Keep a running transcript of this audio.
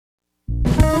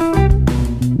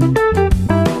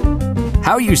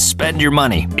How you spend your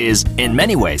money is, in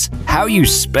many ways, how you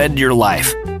spend your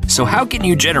life. So how can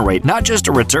you generate not just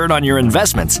a return on your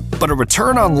investments, but a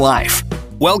return on life?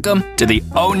 Welcome to the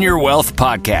Own Your Wealth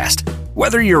podcast.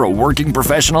 Whether you're a working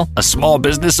professional, a small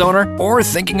business owner, or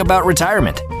thinking about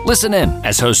retirement, listen in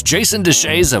as host Jason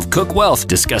Deshays of Cook Wealth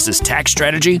discusses tax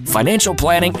strategy, financial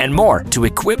planning, and more to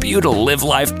equip you to live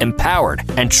life empowered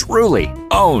and truly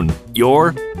own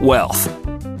your wealth.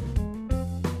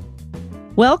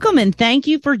 Welcome and thank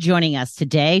you for joining us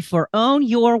today for Own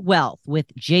Your Wealth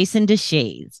with Jason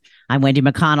Deshays. I'm Wendy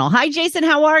McConnell. Hi, Jason.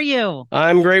 How are you?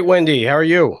 I'm great, Wendy. How are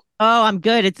you? Oh, I'm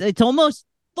good. It's almost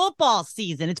football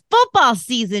season. It's football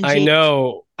season, Jason. I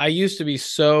know. I used to be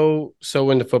so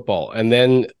into football, and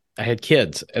then I had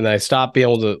kids, and I stopped being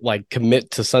able to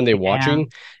commit to Sunday watching.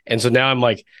 And so now I'm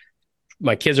like,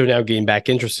 my kids are now getting back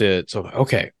interested. So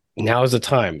okay, now is the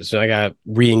time. So I got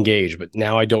re-engaged, but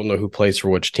now I don't know who plays for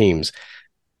which teams.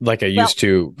 Like I used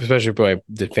to, especially when I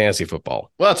did fantasy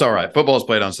football. Well, that's all right. Football's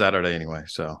played on Saturday anyway,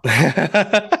 so.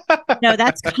 No,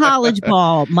 that's college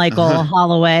ball, Michael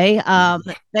Holloway.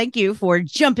 Thank you for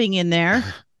jumping in there.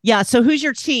 Yeah, so who's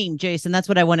your team, Jason? That's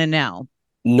what I want to know.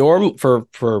 For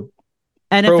NFL.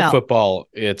 Pro football,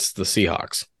 it's the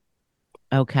Seahawks.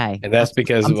 Okay. And that's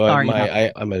because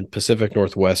I'm a Pacific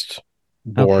Northwest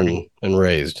born and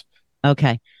raised.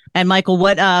 Okay. And Michael,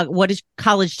 what is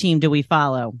college team do we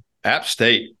follow? App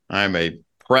State. I'm a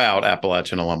proud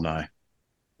Appalachian alumni.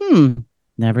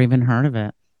 Never even heard of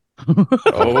it.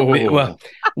 Well,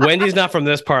 Wendy's not from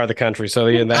this part of the country, so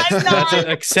that's an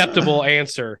acceptable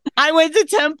answer. I went to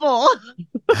Temple.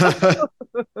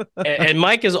 And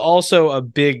Mike is also a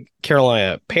big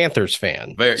Carolina Panthers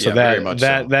fan. Very much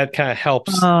so. That kind of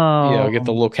helps get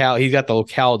the locale. He's got the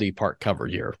locality part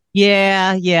covered here.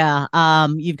 Yeah.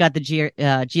 You've got the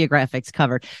geographics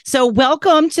covered. So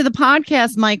welcome to the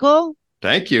podcast, Michael.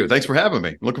 Thank you. Thanks for having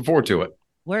me. Looking forward to it.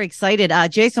 We're excited.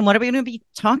 Jason, what are we going to be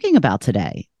talking about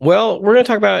today? Well, we're going to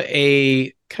talk about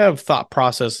a kind of thought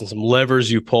process and some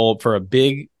levers you pull for a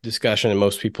big discussion in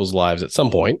most people's lives at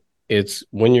some point. It's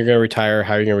when you're going to retire,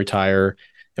 how you're going to retire,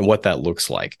 and what that looks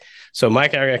like. So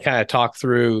Mike and I are going to kind of talk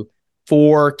through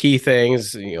 4 key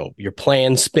things, your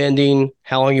planned spending,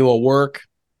 how long you will work,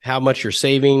 how much you're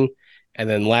saving, and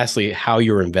then lastly, how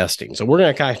you're investing. So we're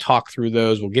going to kind of talk through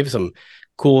those. We'll give some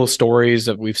cool stories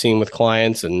that we've seen with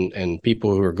clients and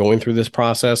people who are going through this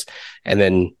process, and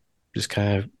then just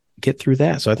kind of get through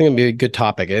that. So I think it'll be a good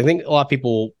topic. And I think a lot of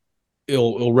people,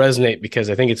 it'll resonate because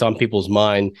I think it's on people's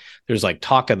mind. There's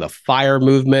talk of the FIRE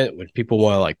movement when people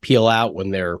want to peel out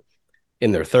when they're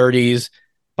in their 30s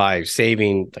by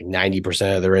saving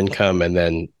 90% of their income and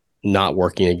then not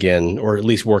working again, or at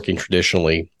least working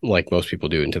traditionally like most people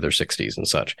do into their 60s and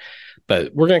such.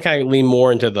 But we're going to kind of lean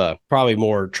more into the probably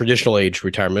more traditional age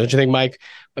retirement. Don't you think, Mike?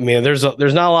 I mean, there's not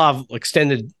a lot of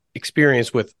extended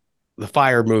experience with the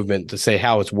FIRE movement to say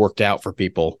how it's worked out for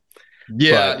people.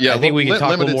 Yeah. I think we can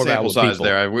talk a little more about size people.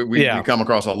 There. We come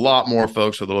across a lot more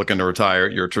folks that are looking to retire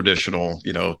at your traditional,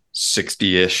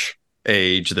 60-ish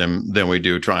age than we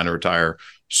do trying to retire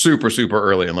super, super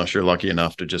early, unless you're lucky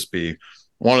enough to just be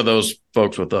one of those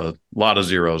folks with a lot of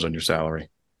zeros on your salary.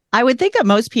 I would think that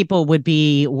most people would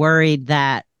be worried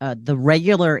that the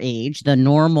regular age, the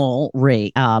normal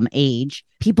rate age,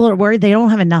 people are worried they don't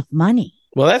have enough money.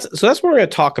 Well, that's what we're going to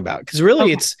talk about, because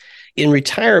really it's in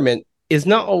retirement is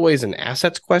not always an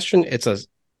assets question. It's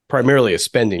primarily a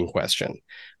spending question,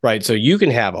 right? So you can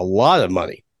have a lot of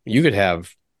money. You could have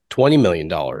 $20 million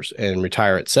and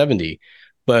retire at 70.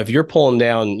 But if you're pulling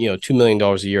down, $2 million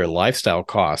a year in lifestyle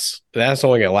costs, that's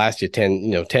only going to last you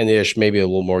 10-ish, maybe a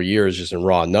little more years just in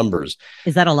raw numbers.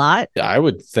 Is that a lot? I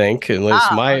would think, at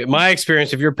least my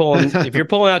experience, if you're pulling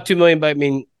out $2 million, but I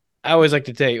mean, I always like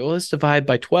to say, well, let's divide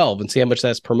by 12 and see how much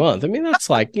that's per month. I mean, that's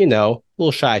a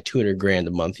little shy of $200,000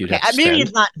 a month. You'd have to spend. Maybe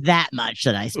it's not that much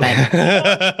that I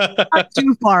spend. Not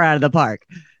too far out of the park.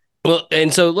 Well,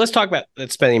 and so let's talk about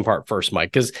that spending part first,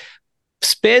 Mike, because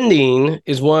spending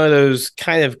is one of those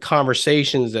kind of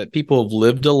conversations that people have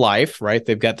lived a life, right?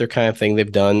 They've got their kind of thing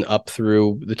they've done up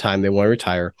through the time they want to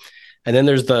retire. And then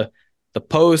there's the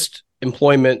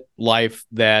post-employment life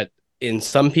that in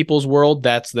some people's world,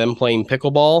 that's them playing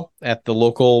pickleball at the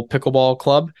local pickleball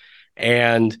club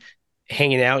and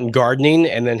hanging out and gardening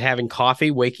and then having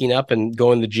coffee, waking up and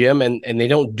going to the gym, and they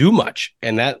don't do much.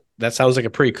 And that sounds like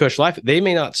a pretty cush life. They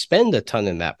may not spend a ton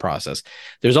in that process.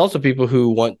 There's also people who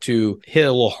want to hit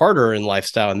a little harder in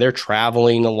lifestyle, and they're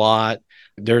traveling a lot.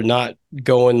 They're not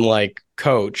going like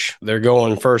coach. They're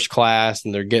going first class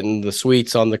and they're getting the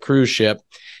suites on the cruise ship.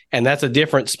 And that's a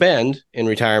different spend in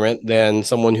retirement than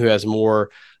someone who has more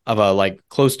of a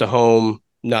close to home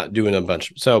not doing a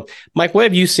bunch. So, Mike, what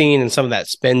have you seen in some of that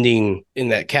spending, in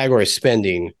that category of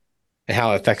spending, and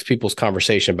how it affects people's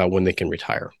conversation about when they can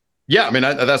retire? Yeah, I mean,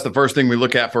 that's the first thing we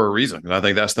look at for a reason. And I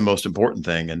think that's the most important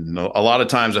thing. And a lot of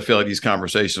times I feel like these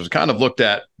conversations are kind of looked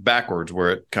at backwards,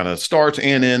 where it kind of starts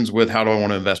and ends with how do I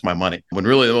want to invest my money? When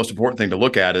really the most important thing to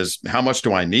look at is how much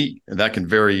do I need? And that can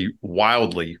vary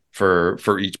wildly for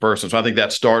each person. So I think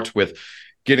that starts with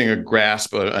getting a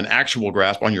grasp, an actual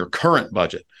grasp on your current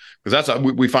budget. Because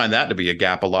we find that to be a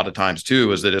gap a lot of times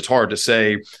too, is that it's hard to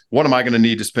say, what am I going to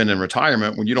need to spend in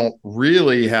retirement when you don't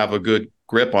really have a good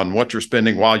grip on what you're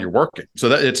spending while you're working. So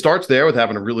that it starts there with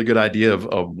having a really good idea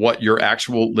of what your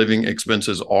actual living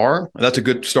expenses are. That's a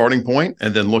good starting point.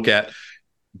 And then look at,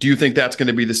 do you think that's going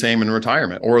to be the same in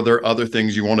retirement, or are there other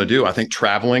things you want to do? I think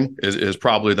traveling is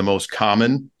probably the most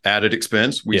common added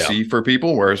expense we see for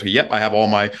people. Whereas, I have all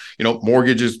my,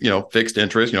 mortgages, fixed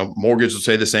interest, mortgage will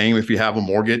say the same. If you have a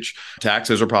mortgage,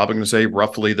 taxes are probably going to say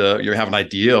roughly you have an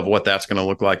idea of what that's going to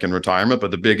look like in retirement.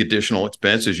 But the big additional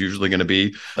expense is usually going to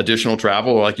be additional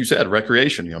travel, or like you said,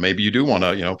 recreation. Maybe you do want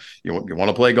to, you want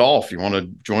to play golf, you want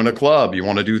to join a club, you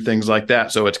want to do things like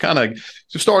that. So it's kind of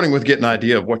starting with getting an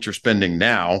idea of what you're spending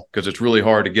now, because it's really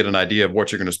hard to get an idea of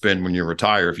what you're going to spend when you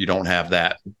retire if you don't have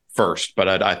that first.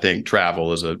 But I think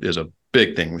travel is a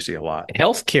big thing we see a lot.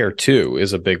 Healthcare too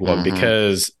is a big one,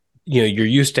 because you're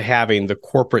used to having the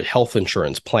corporate health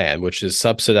insurance plan, which is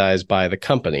subsidized by the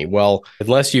company. Well,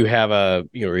 unless you have a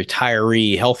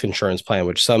retiree health insurance plan,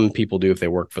 which some people do if they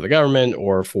work for the government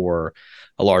or for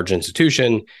a large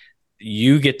institution,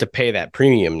 you get to pay that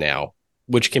premium now,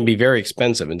 which can be very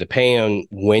expensive. And depending on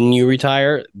when you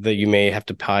retire, that you may have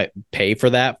to pay for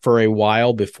that for a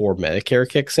while before Medicare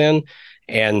kicks in.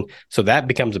 And so that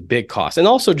becomes a big cost. And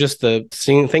also just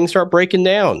seeing things start breaking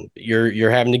down. You're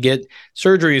having to get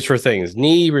surgeries for things,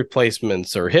 knee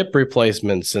replacements or hip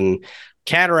replacements and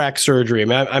cataract surgery. I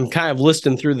mean, I'm kind of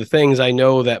listing through the things I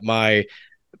know that my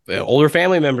older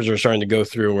family members are starting to go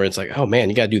through, where it's like, oh man,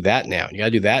 you got to do that now. You got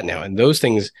to do that now. And those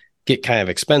things get kind of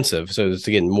expensive. So it's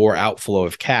getting more outflow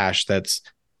of cash that's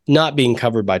not being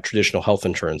covered by traditional health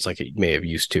insurance like it may have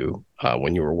used to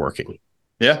when you were working.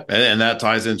 Yeah. And that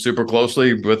ties in super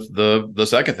closely with the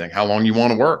second thing, how long you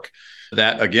want to work.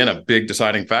 That, again, a big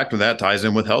deciding factor that ties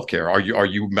in with healthcare. Are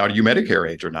you Medicare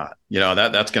age or not?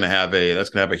 That's going to have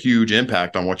a huge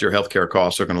impact on what your healthcare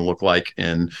costs are going to look like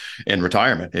in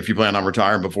retirement. If you plan on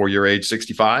retiring before you're age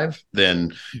 65,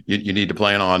 then you need to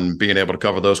plan on being able to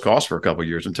cover those costs for a couple of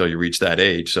years until you reach that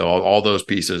age. So all those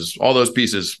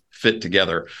pieces fit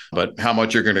together. But how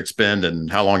much you're going to expend and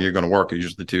how long you're going to work are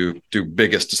usually the two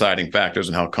biggest deciding factors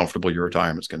in how comfortable your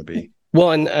retirement is going to be.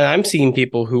 Well, and I'm seeing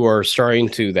people who are starting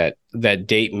to that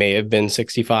date may have been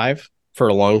 65 for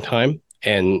a long time,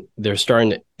 and they're starting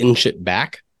to inch it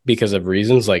back because of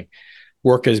reasons like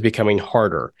work is becoming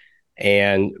harder.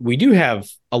 And we do have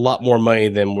a lot more money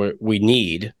than we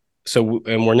need.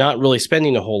 And we're not really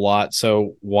spending a whole lot.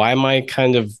 So why am I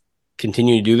kind of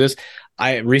continuing to do this?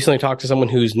 I recently talked to someone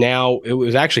who's now, it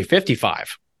was actually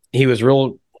 55. He was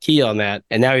real key on that.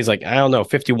 And now he's like, I don't know,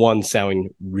 51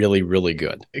 sounding really, really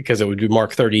good, because it would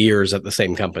mark 30 years at the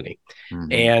same company.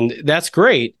 And that's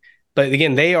great. But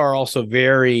again, they are also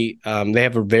they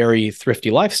have a very thrifty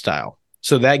lifestyle.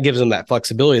 So that gives them that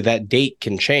flexibility. That date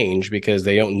can change because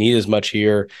they don't need as much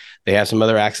here. They have some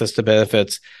other access to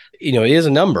benefits. It is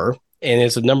a number, and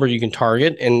it's a number you can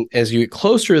target. And as you get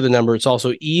closer to the number, it's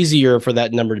also easier for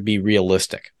that number to be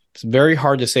realistic. It's very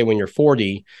hard to say when you're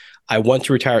 40, I want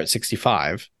to retire at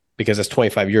 65, because that's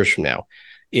 25 years from now.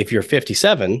 If you're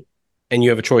 57 and you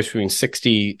have a choice between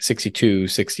 60, 62,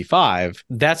 65,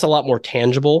 that's a lot more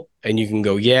tangible. And you can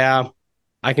go, yeah,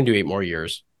 I can do 8 more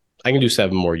years. I can do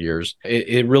 7 more years.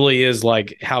 It really is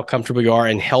like how comfortable you are,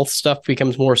 and health stuff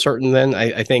becomes more certain then.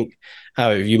 I think,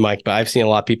 you, Mike, but I've seen a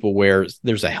lot of people where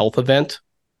there's a health event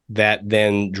that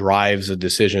then drives a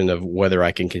decision of whether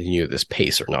I can continue at this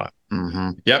pace or not.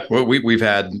 Yep. Well, we've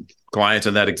had clients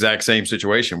in that exact same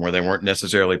situation where they weren't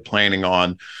necessarily planning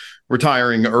on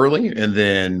retiring early, and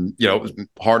then,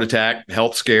 heart attack,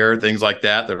 health scare, things like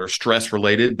that are stress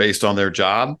related based on their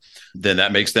job. Then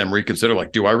that makes them reconsider,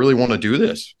 like, do I really want to do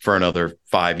this for another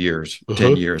 5 years,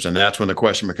 10 years? And that's when the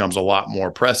question becomes a lot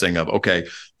more pressing of, okay,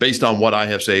 based on what I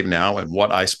have saved now and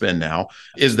what I spend now,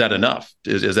 is that enough?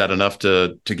 Is that enough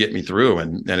to get me through?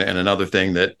 And another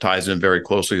thing that ties in very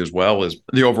closely as well is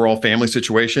the overall family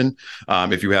situation.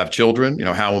 If you have children,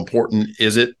 how important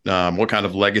is it? What kind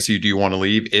of legacy do you want to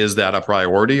leave? Is that a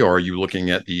priority, or are you looking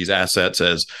at these assets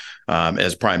as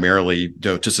as primarily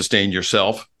to sustain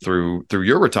yourself through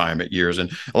your retirement years.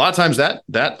 And a lot of times that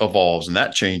evolves and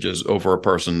that changes over a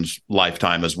person's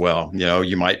lifetime as well.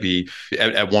 You might be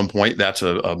at one point, that's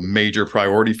a major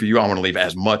priority for you. I want to leave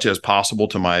as much as possible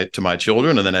to my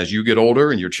children. And then as you get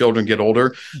older and your children get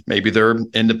older, maybe they're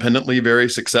independently very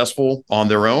successful on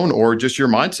their own, or just your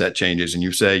mindset changes and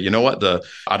you say, you know what,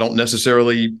 I don't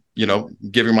necessarily,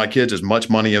 giving my kids as much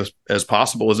money as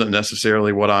possible isn't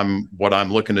necessarily what I'm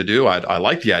looking to do. I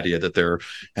like the idea that they're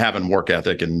having work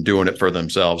ethic and doing it for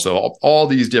themselves. So all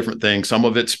these different things, some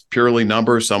of it's purely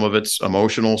numbers, some of it's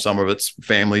emotional, some of it's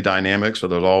family dynamics. So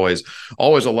there's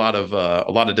always a lot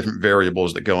of different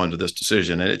variables that go into this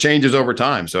decision, and it changes over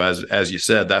time. So as you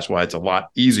said, that's why it's a lot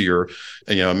easier,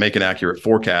 make an accurate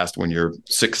forecast when you're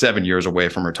 6-7 years away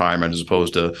from retirement, as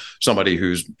opposed to somebody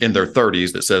who's in their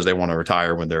 30s that says they want to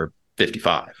retire when they're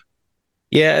 55.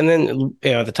 Yeah, and then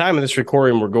at the time of this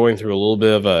recording, we're going through a little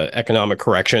bit of a economic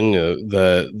correction.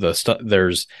 There's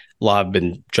a lot of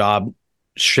been job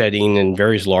shedding in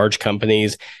various large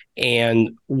companies,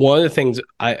 and one of the things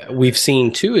we've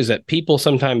seen too is that people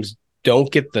sometimes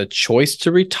don't get the choice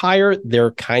to retire.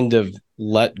 They're kind of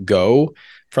let go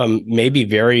from maybe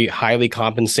very highly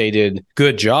compensated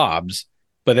good jobs,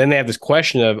 but then they have this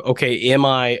question of, okay, am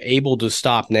I able to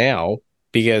stop now?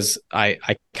 Because I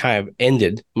kind of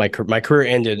ended, my career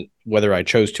ended whether I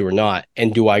chose to or not.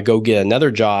 And do I go get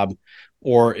another job,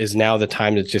 or is now the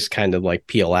time to just kind of like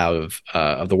peel out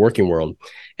of the working world?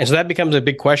 And so that becomes a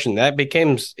big question. That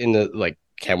becomes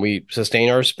can we sustain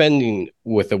our spending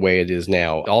with the way it is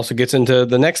now? It also gets into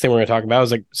the next thing we're going to talk about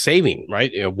is like saving,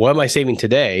 right? What am I saving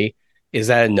today? Is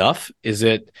that enough? Is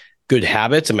it good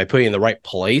habits? Am I putting it in the right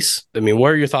place? I mean,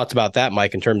 what are your thoughts about that,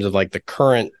 Mike, in terms of like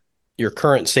your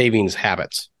current savings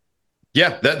habits?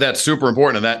 Yeah, that's super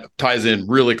important. And that ties in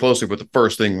really closely with the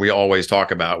first thing we always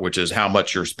talk about, which is how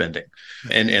much you're spending.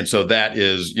 And so that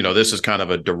is, this is kind of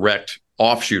a direct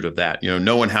offshoot of that,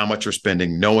 knowing how much you're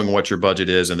spending, knowing what your budget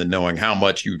is, and then knowing how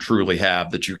much you truly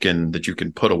have that you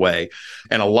can put away.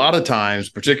 And a lot of times,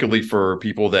 particularly for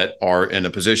people that are in a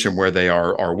position where they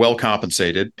are well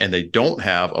compensated and they don't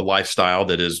have a lifestyle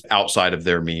that is outside of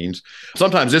their means,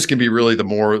 sometimes this can be really the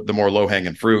more low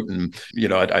hanging fruit. And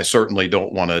I certainly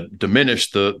don't want to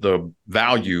diminish the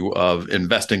value of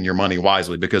investing your money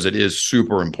wisely, because it is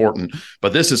super important.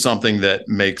 But this is something that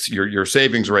makes your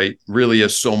savings rate really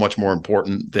is so much more important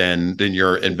than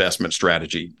your investment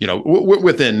strategy,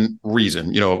 within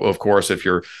reason. Of course, if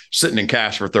you're sitting in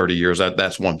cash for 30 years,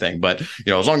 that's one thing. But as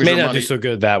long as may your not money be so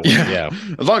good that way, yeah.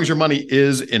 As long as your money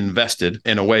is invested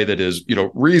in a way that is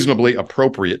reasonably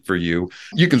appropriate for you,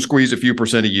 you can squeeze a few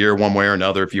percent a year one way or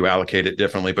another if you allocate it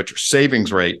differently. But your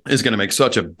savings rate is going to make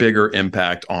such a bigger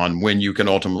impact on when you can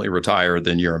ultimately retire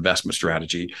than your investment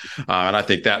strategy. And I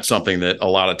think that's something that a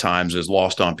lot of times is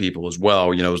lost on people as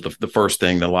well. Is the first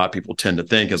thing that a lot of people tend to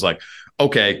think is like,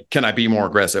 okay, can I be more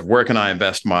aggressive? Where can I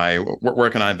invest my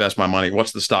money?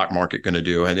 What's the stock market going to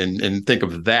do? And think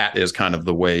of that as kind of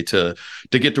the way to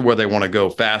get to where they want to go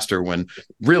faster, when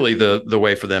really the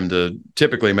way for them to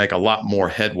typically make a lot more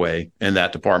headway in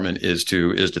that department is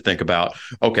to think about,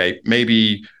 okay,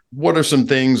 maybe what are some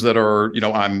things that are,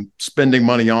 I'm spending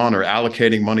money on or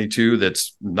allocating money to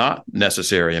that's not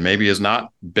necessary and maybe is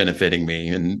not benefiting me.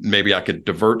 And maybe I could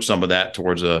divert some of that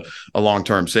towards a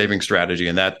long-term saving strategy.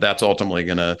 And that's ultimately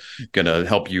going to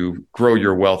help you grow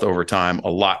your wealth over time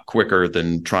a lot quicker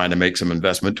than trying to make some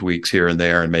investment tweaks here and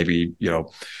there and maybe,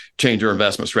 change your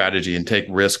investment strategy and take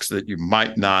risks that you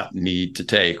might not need to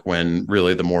take, when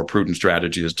really the more prudent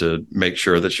strategy is to make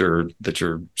sure that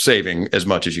you're saving as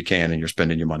much as you can and you're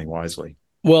spending your money wisely.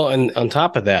 Well, and on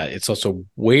top of that, it's also,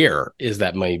 where is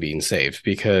that money being saved?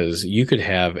 Because you could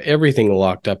have everything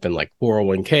locked up in like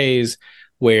 401ks,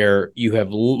 where you have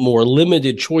more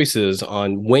limited choices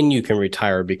on when you can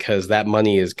retire, because that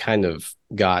money is kind of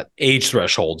got age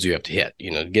thresholds you have to hit.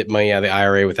 To get money out of the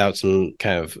IRA without some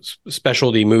kind of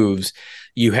specialty moves,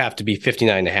 you have to be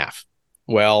 59 and a half.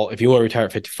 Well, if you want to retire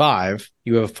at 55,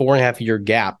 you have a 4.5 year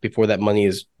gap before that money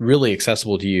is really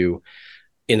accessible to you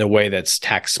in a way that's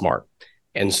tax smart.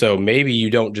 And so maybe you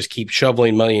don't just keep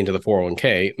shoveling money into the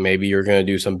 401k. Maybe you're going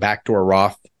to do some backdoor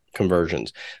Roth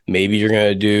conversions. Maybe you're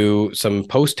going to do some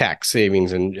post-tax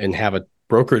savings and have a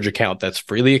brokerage account that's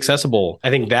freely accessible. I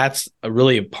think that's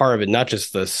really a part of it, not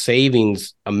just the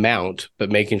savings amount, but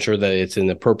making sure that it's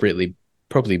appropriately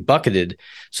bucketed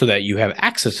so that you have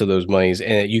access to those monies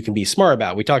and you can be smart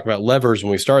about it. We talked about levers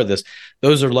when we started this.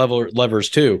 Those are levers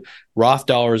too. Roth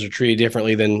dollars are treated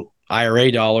differently than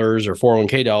IRA dollars or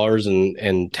 401k dollars,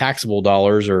 and taxable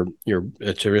dollars or your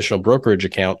traditional brokerage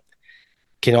account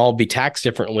can all be taxed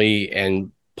differently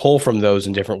and pull from those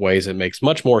in different ways. It makes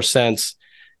much more sense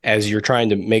as you're trying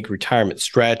to make retirement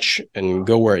stretch and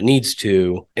go where it needs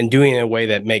to, and doing it in a way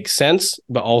that makes sense,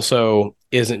 but also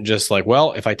isn't just like,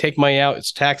 well, if I take money out,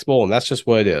 it's taxable and that's just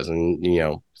what it is. And,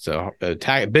 so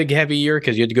a big, heavy year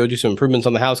because you had to go do some improvements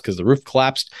on the house because the roof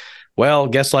collapsed. Well,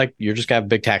 guess like you're just gonna have a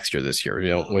big tax year this year.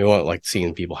 We won't like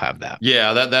seeing people have that.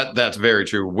 Yeah, that's very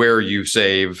true. Where you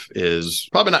save is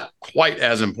probably not quite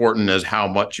as important as how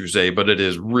much you save, but it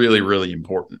is really, really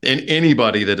important. And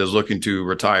anybody that is looking to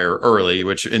retire early,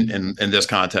 which in this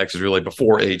context is really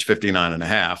before age 59 and a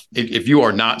half, if you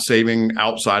are not saving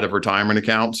outside of retirement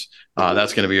accounts,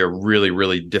 that's going to be a really,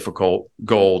 really difficult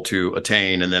goal to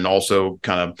attain. And then also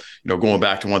kind of, going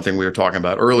back to one thing we were talking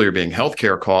about earlier, being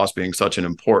healthcare costs being such an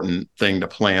important thing to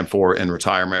plan for in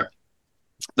retirement.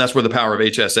 That's where the power of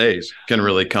HSAs can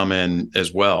really come in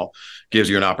as well. Gives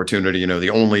you an opportunity, the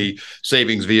only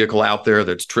savings vehicle out there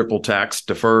that's triple tax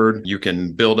deferred. You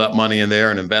can build up money in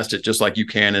there and invest it just like you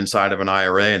can inside of an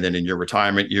IRA. And then in your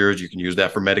retirement years, you can use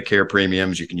that for Medicare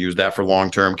premiums. You can use that for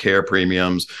long-term care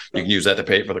premiums. You can use that to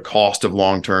pay for the cost of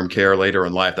long-term care later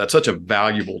in life. That's such a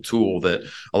valuable tool that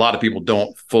a lot of people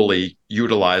don't fully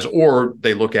utilize, or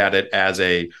they look at it as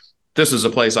this is a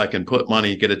place I can put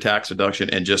money, get a tax deduction,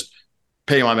 and just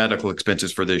pay my medical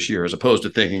expenses for this year, as opposed to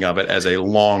thinking of it as a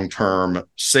long-term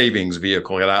savings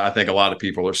vehicle. And I think a lot of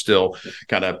people are still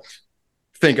kind of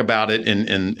think about it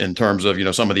in terms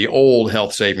of, some of the old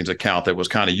health savings account that was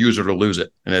kind of use it or lose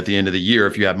it. And at the end of the year,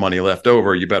 if you have money left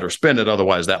over, you better spend it.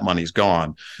 Otherwise, that money's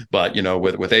gone. But,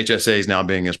 with HSAs now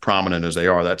being as prominent as they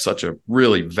are, that's such a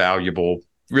really valuable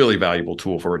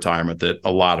tool for retirement that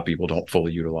a lot of people don't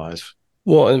fully utilize.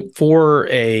 Well, and for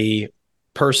a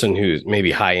person who's maybe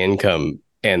high income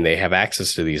and they have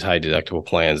access to these high deductible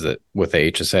plans that with the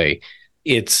HSA,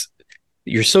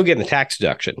 you're still getting the tax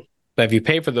deduction. But if you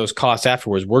pay for those costs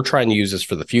afterwards, we're trying to use this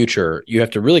for the future. You have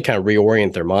to really kind of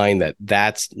reorient their mind that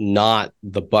that's not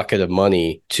the bucket of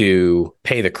money to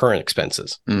pay the current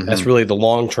expenses. Mm-hmm. That's really the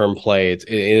long-term play.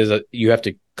 You have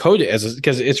to code it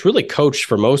because it's really coached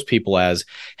for most people as,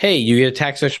 hey, you get a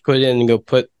tax deduction, put it in and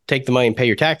go take the money and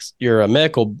pay your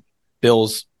medical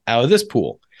bills out of this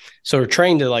pool. So we're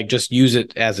trained to like just use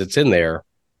it as it's in there.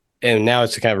 And now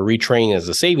it's kind of a retrain as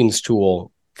a savings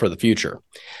tool for the future.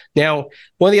 Now,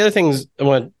 one of the other things I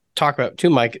want to talk about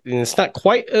too, Mike, and it's not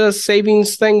quite a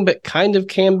savings thing, but kind of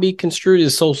can be construed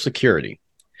as Social Security.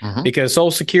 Mm-hmm. Because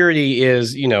Social Security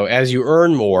is, as you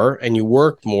earn more and you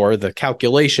work more, the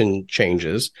calculation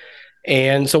changes.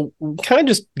 And so kind of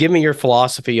just give me your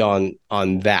philosophy on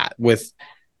that with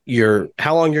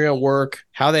how long you're going to work,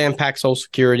 how that impacts Social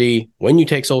Security, when you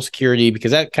take Social Security,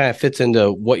 because that kind of fits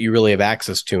into what you really have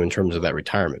access to in terms of that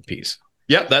retirement piece.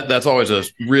 Yeah, that's always a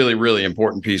really, really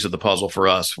important piece of the puzzle for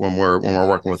us when we're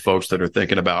working with folks that are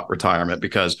thinking about retirement,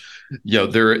 because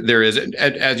there is,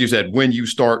 as you said, when you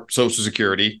start Social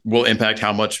Security will impact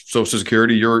how much Social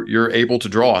Security you're able to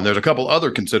draw. And there's a couple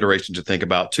other considerations to think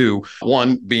about too.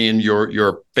 One being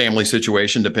your family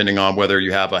situation, depending on whether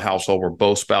you have a household where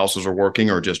both spouses are working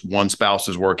or just one spouse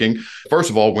is working. First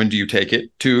of all, when do you take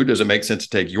it? Two, does it make sense to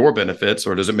take your benefits,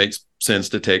 or does it make sense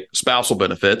to take spousal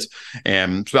benefits?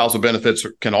 And spousal benefits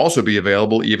can also be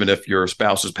available even if your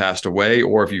spouse has passed away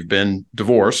or if you've been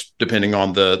divorced, depending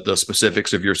on the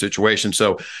specifics of your situation.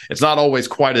 So it's not always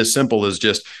quite as simple as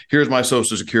just, here's my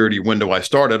Social Security, when do I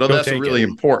start it? That's a really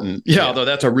important, although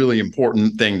that's a really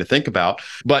important thing to think about.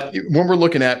 But when we're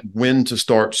looking at when to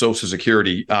start Social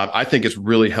Security, I think it's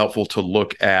really helpful to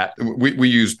look at, we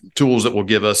use tools that will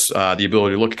give us the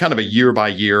ability to look at kind of a year by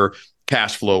year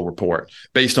cash flow report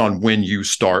based on when you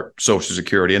start Social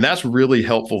Security. And that's really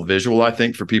helpful visual, I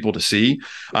think, for people to see.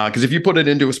 Because if you put it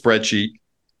into a spreadsheet,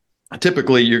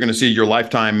 typically you're going to see your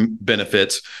lifetime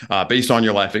benefits based on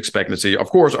your life expectancy, of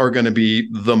course, are going to be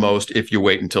the most if you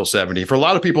wait until 70. For a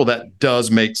lot of people, that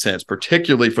does make sense,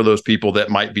 particularly for those people that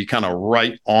might be kind of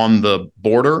right on the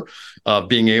border of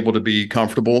being able to be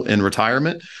comfortable in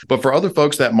retirement. But for other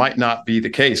folks, that might not be the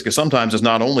case, because sometimes it's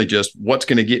not only just what's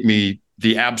going to get me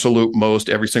the absolute most,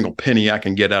 every single penny I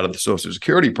can get out of the Social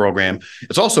Security program.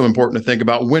 It's also important to think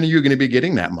about, when are you going to be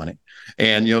getting that money?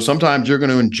 And, sometimes you're going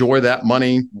to enjoy that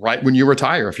money right when you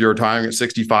retire. If you're retiring at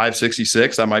 65,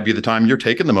 66, that might be the time you're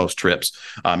taking the most trips.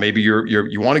 Maybe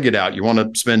you want to get out, you want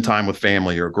to spend time with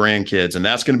family or grandkids, and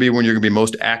that's going to be when you're going to be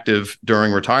most active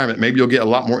during retirement. Maybe you'll get a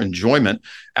lot more enjoyment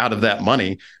out of that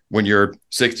money when you're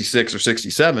 66 or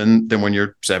 67 than when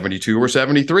you're 72 or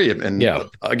 73. And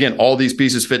again, all these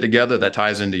pieces fit together. That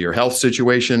ties into your health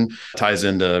situation, ties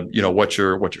into, what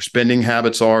your spending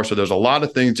habits are. So there's a lot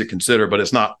of things to consider, but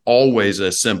it's not always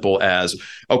as simple as,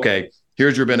 okay,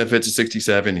 here's your benefits at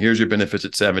 67, here's your benefits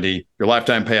at 70, your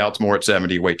lifetime payouts more at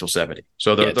 70, wait till 70.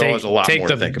 So there was a lot more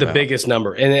to think about. The biggest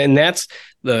number. And that's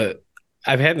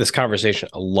I've had this conversation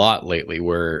a lot lately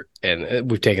and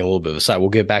we've taken a little bit of a side. We'll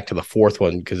get back to the fourth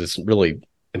one because it's really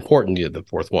important to the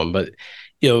fourth one. But,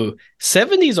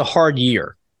 70 is a hard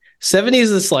year. 70 is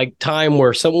this like time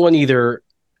where someone either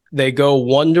they go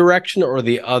one direction or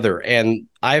the other. And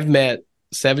I've met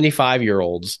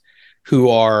 75-year-olds who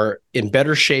are in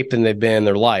better shape than they've been in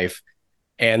their life.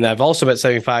 And I've also met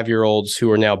 75-year-olds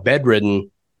who are now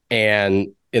bedridden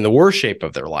and in the worst shape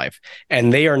of their life.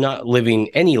 And they are not living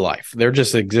any life. They're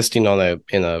just existing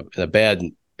in a bed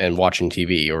and watching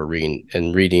TV or reading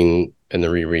and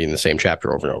then rereading the same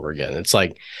chapter over and over again. It's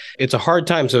like, it's a hard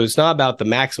time. So it's not about the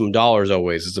maximum dollars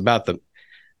always. It's about the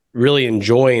really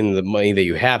enjoying the money that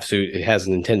you have. So it has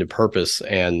an intended purpose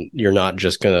and you're not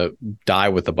just going to die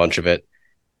with a bunch of it.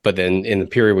 But then in the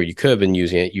period where you could have been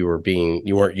using it, you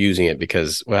weren't using it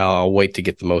because, well, I'll wait to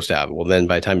get the most out of it. Well, then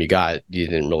by the time you got it, you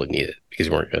didn't really need it because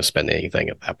you weren't going to spend anything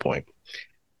at that point.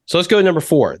 So let's go to number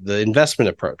 4, the investment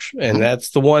approach. And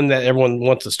that's the one that everyone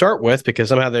wants to start with because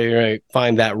somehow they're going to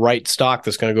find that right stock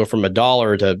that's going to go from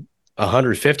 $1 to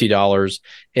 $150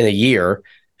 in a year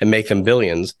and make them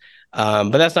billions.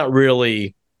 But that's not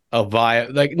really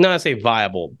not say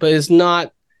viable, but it's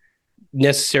not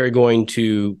necessarily going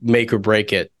to make or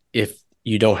break it if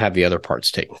you don't have the other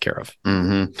parts taken care of.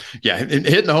 Mm-hmm. Yeah.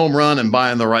 Hitting a home run and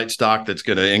buying the right stock that's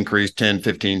going to increase 10,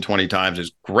 15, 20 times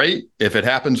is great if it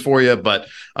happens for you, but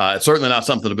it's certainly not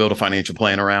something to build a financial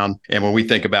plan around. And when we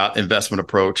think about investment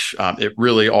approach, it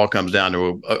really all comes down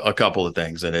to a couple of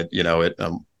things. And it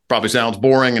probably sounds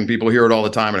boring and people hear it all the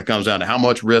time. And it comes down to how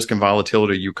much risk and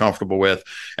volatility are you comfortable with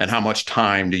and how much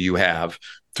time do you have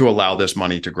to allow this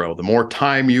money to grow. The more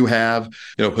time you have,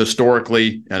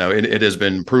 historically, it has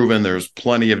been proven, there's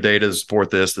plenty of data to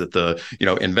support this, that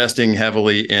investing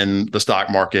heavily in the stock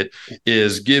market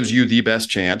gives you the best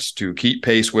chance to keep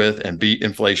pace with and beat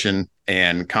inflation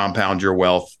and compound your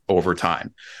wealth over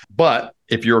time. But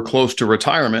if you're close to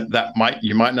retirement,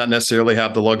 you might not necessarily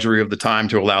have the luxury of the time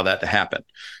to allow that to happen.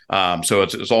 So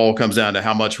it's all comes down to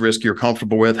how much risk you're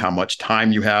comfortable with, how much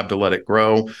time you have to let it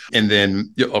grow. And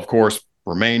then, of course,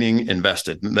 remaining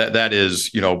invested. That is,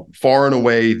 far and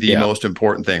away the most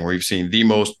important thing. We've seen the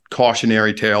most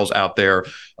cautionary tales out there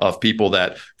of people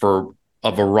that for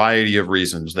a variety of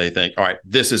reasons, they think, all right,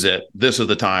 this is it. This is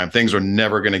the time. Things are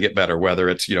never going to get better, whether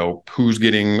it's, who's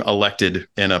getting elected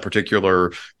in a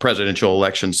particular presidential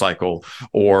election cycle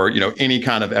or, any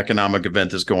kind of economic event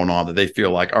that's going on that they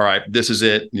feel like, all right, this is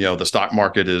it. The stock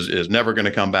market is never going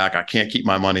to come back. I can't keep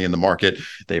my money in the market.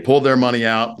 They pull their money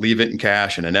out, leave it in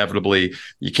cash, and inevitably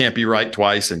you can't be right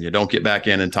twice and you don't get back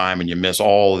in time and you miss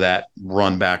all of that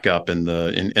run back up in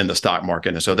the stock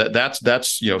market. And so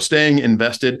that's staying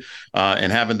invested,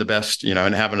 and having the best,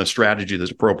 and having a strategy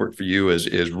that's appropriate for you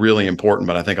is really important.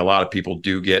 But I think a lot of people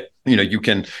do get, you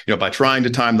can, by trying to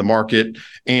time the market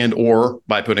or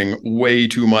by putting way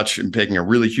too much and taking a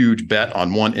really huge bet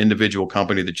on one individual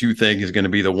company that you think is going to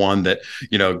be the one that,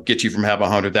 gets you from having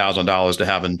 $100,000 to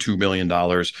having $2 million,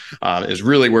 is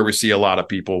really where we see a lot of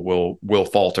people will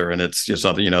falter. And it's just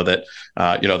something, that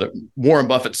Warren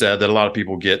Buffett said that a lot of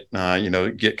people get kind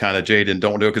of jaded and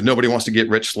don't do it because nobody wants to get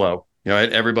rich slow.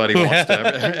 Everybody wants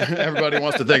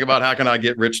to think about how can I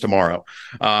get rich tomorrow.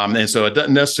 And so it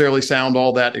doesn't necessarily sound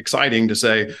all that exciting to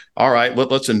say, all right,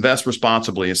 let's invest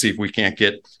responsibly and see if we can't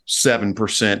get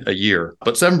 7% a year.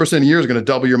 But 7% a year is going to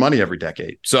double your money every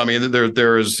decade. So, I mean,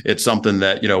 it's something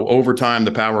that, over time,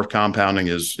 the power of compounding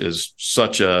is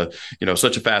such a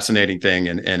fascinating thing.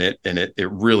 And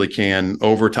it really can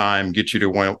over time get you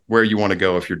to where you want to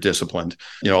go if you're disciplined.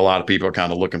 A lot of people are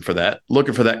kind of looking for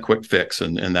that quick fix.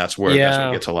 And that's where that's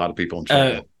what gets a lot of people in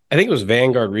trouble. I think it was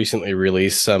Vanguard recently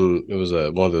released one of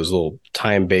those little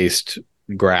time-based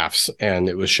graphs, and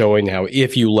it was showing how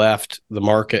if you left the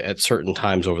market at certain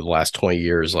times over the last 20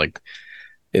 years, like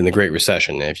in the Great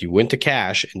Recession, and if you went to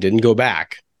cash and didn't go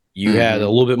back, you had a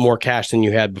little bit more cash than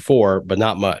you had before, but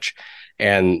not much.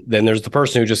 And then there's the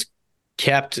person who just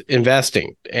kept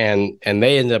investing, and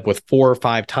they ended up with 4 or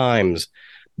 5 times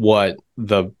what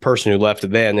the person who left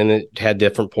it then, and it had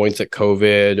different points at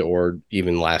COVID or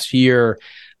even last year.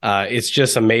 It's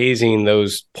just amazing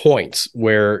those points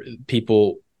where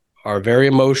people are very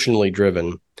emotionally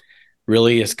driven,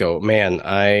 really just go, man,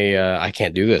 I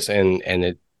can't do this. And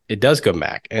it does come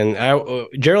back. And I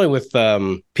generally with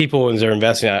people when they're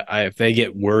investing, if they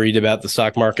get worried about the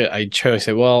stock market, I try to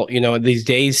say, well, these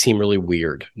days seem really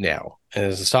weird now. And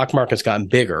as the stock market's gotten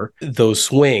bigger, those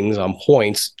swings on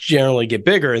points generally get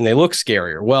bigger and they look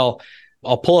scarier. Well,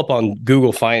 I'll pull up on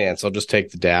Google Finance. I'll just take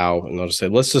the Dow and I'll just say,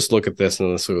 let's just look at this. And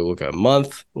let's look at a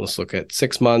month. Let's look at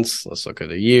 6 months. Let's look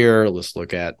at a year. Let's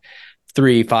look at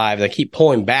 3, 5. And I keep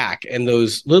pulling back. And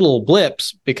those little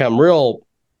blips become real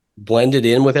blended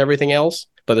in with everything else.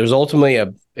 But there's ultimately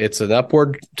it's an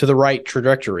upward to the right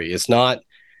trajectory. It's not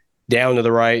down to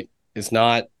the right. It's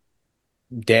not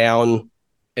down.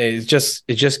 It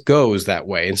just goes that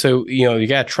way. And so, you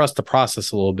got to trust the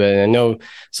process a little bit. And I know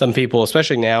some people,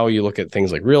 especially now, you look at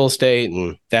things like real estate,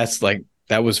 and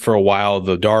that was for a while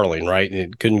the darling, right?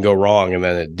 It couldn't go wrong. And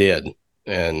then it did.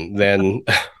 And then,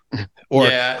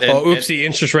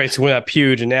 interest rates went up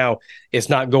huge. And now it's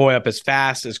not going up as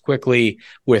fast, as quickly,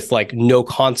 with like no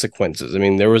consequences. I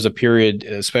mean, there was a period,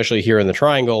 especially here in the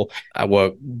Triangle,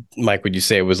 what, Mike, would you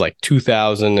say it was like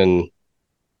 2020,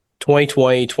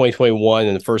 2021,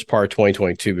 and the first part of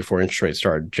 2022 before interest rates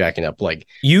started jacking up. Like,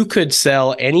 you could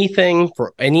sell anything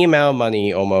for any amount of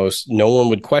money almost. No one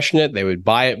would question it. They would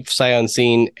buy it sight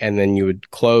unseen, and then you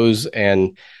would close.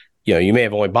 And, you may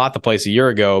have only bought the place a year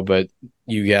ago, but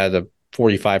you got a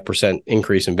 45%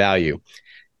 increase in value.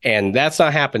 And that's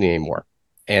not happening anymore.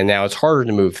 And now it's harder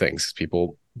to move things.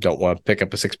 People don't want to pick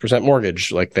up a 6%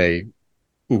 mortgage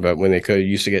but when they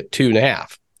used to get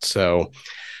 2.5%. So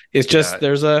it's just,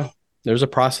 there's a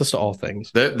process to all things.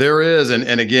 There is.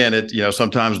 And again,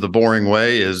 sometimes the boring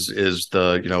way is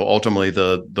the, ultimately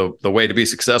the way to be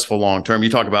successful long-term. You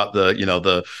talk about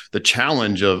the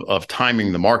challenge of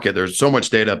timing the market. There's so much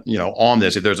data, on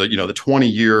this. If there's the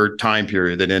 20-year time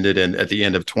period that ended at the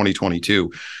end of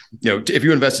 2022, if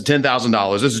you invested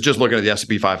 $10,000, this is just looking at the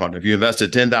S&P 500. If you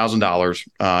invested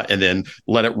 $10,000 and then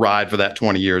let it ride for that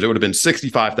 20 years, it would have been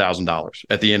 $65,000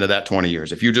 at the end of that 20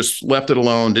 years. If you just left it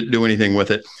alone, didn't do anything with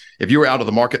it, if you were out of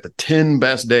the market the 10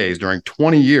 best days during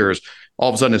 20 years, all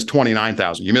of a sudden it's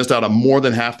 29,000. You missed out on more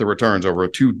than half the returns over a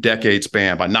 2-decade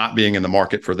span by not being in the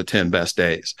market for the 10 best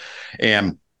days.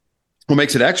 And what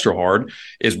makes it extra hard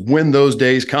is when those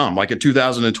days come. Like in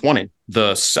 2020,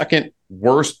 the second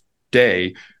worst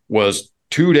day was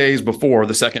 2 days before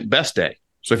the second best day.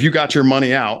 So if you got your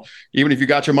money out, even if you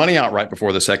got your money out right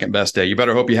before the second best day, you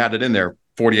better hope you had it in there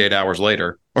 48 hours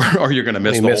later, or you're going to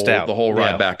miss the whole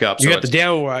ride back up. You got the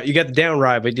down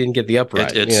ride, but didn't get the up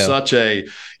ride. It's such a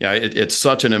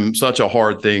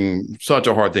hard thing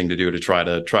to do, to try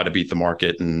to beat the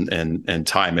market and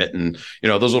time it. And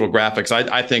those little graphics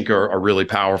I think are really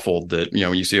powerful. That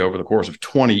when you see over the course of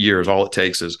 20 years, all it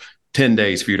takes is 10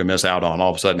 days for you to miss out on.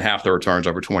 All of a sudden, half the returns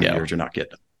over 20 years you're not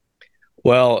getting them.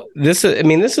 Well, this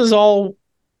is all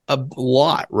a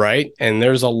lot, right? And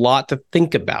there's a lot to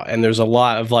think about, and there's a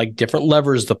lot of like different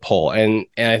levers to pull. And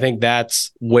I think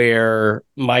that's where,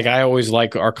 Mike, I always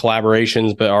like our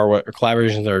collaborations, but our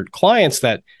collaborations with our clients,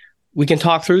 that we can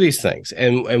talk through these things,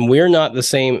 and we're not the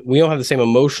same. We don't have the same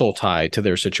emotional tie to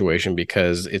their situation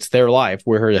because it's their life.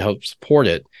 We're here to help support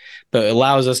it, but it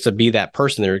allows us to be that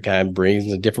person that kind of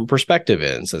brings a different perspective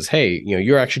in and says, hey,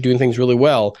 you're actually doing things really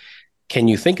well. Can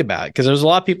you think about it? Because there's a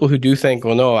lot of people who do think,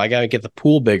 well, no, I got to get the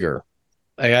pool bigger.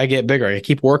 I got to get bigger. I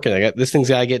keep working. This thing's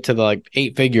got to get to the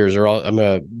 8 figures or I'm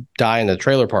going to die in the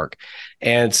trailer park.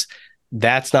 And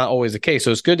that's not always the case.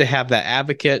 So it's good to have that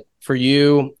advocate for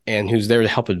you and who's there to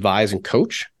help advise and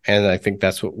coach. And I think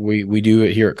that's what we do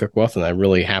here at Cook Wealth. And I'm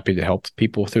really happy to help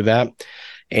people through that.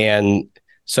 And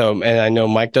I know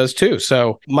Mike does too.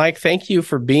 So Mike, thank you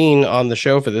for being on the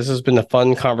show for this. Has been a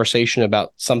fun conversation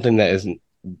about something that is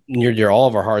near to all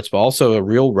of our hearts, but also a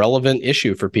real relevant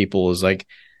issue for people is like,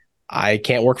 I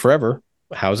can't work forever.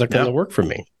 How is that going to work for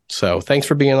me? So thanks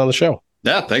for being on the show.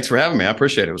 Yeah, thanks for having me. I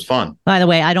appreciate it. It was fun. By the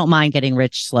way, I don't mind getting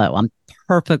rich slow. I'm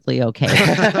perfectly okay.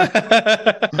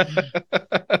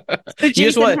 You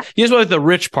just want the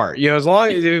rich part. As long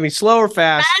as it be slow or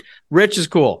fast, rich is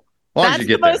cool. That's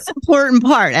the most important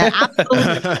part.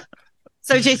 Absolutely.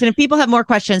 So, Jason, if people have more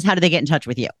questions, how do they get in touch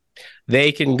with you?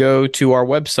 They can go to our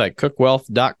website,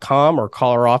 cookwealth.com, or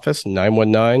call our office,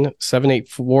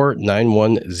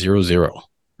 919-784-9100.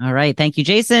 All right. Thank you,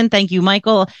 Jason. Thank you,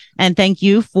 Michael. And thank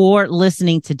you for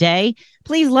listening today.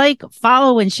 Please like,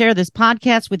 follow, and share this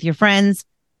podcast with your friends.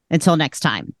 Until next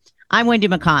time, I'm Wendy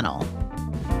McConnell.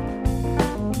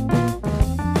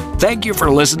 Thank you for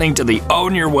listening to the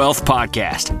Own Your Wealth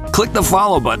podcast. Click the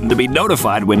follow button to be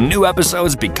notified when new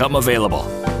episodes become available.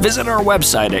 Visit our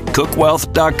website at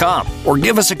cookwealth.com or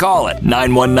give us a call at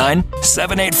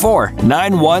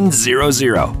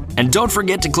 919-784-9100. And don't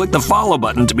forget to click the follow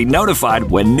button to be notified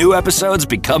when new episodes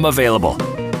become available.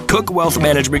 Cook Wealth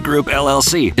Management Group,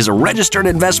 LLC is a registered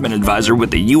investment advisor with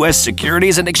the U.S.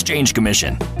 Securities and Exchange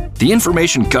Commission. The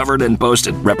information covered and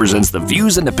posted represents the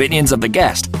views and opinions of the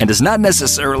guest and does not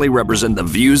necessarily represent the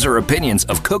views or opinions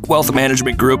of Cook Wealth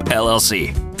Management Group,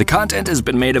 LLC. The content has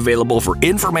been made available for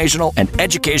informational and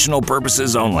educational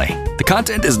purposes only. The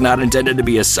content is not intended to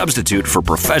be a substitute for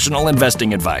professional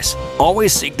investing advice.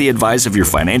 Always seek the advice of your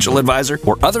financial advisor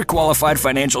or other qualified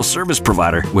financial service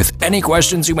provider with any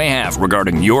questions you may have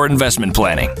regarding your investment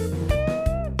planning.